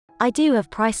I do of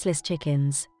priceless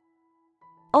chickens.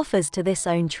 Offers to this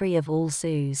own tree of all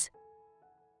Sues.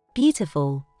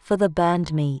 Beautiful, for the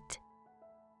burned meat.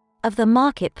 Of the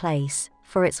marketplace,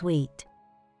 for its wheat.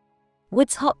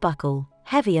 Wood's hot buckle,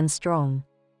 heavy and strong.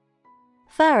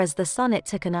 Fair as the sun it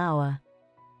took an hour.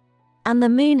 And the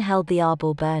moon held the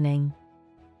arbor burning.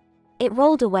 It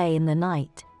rolled away in the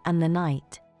night, and the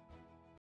night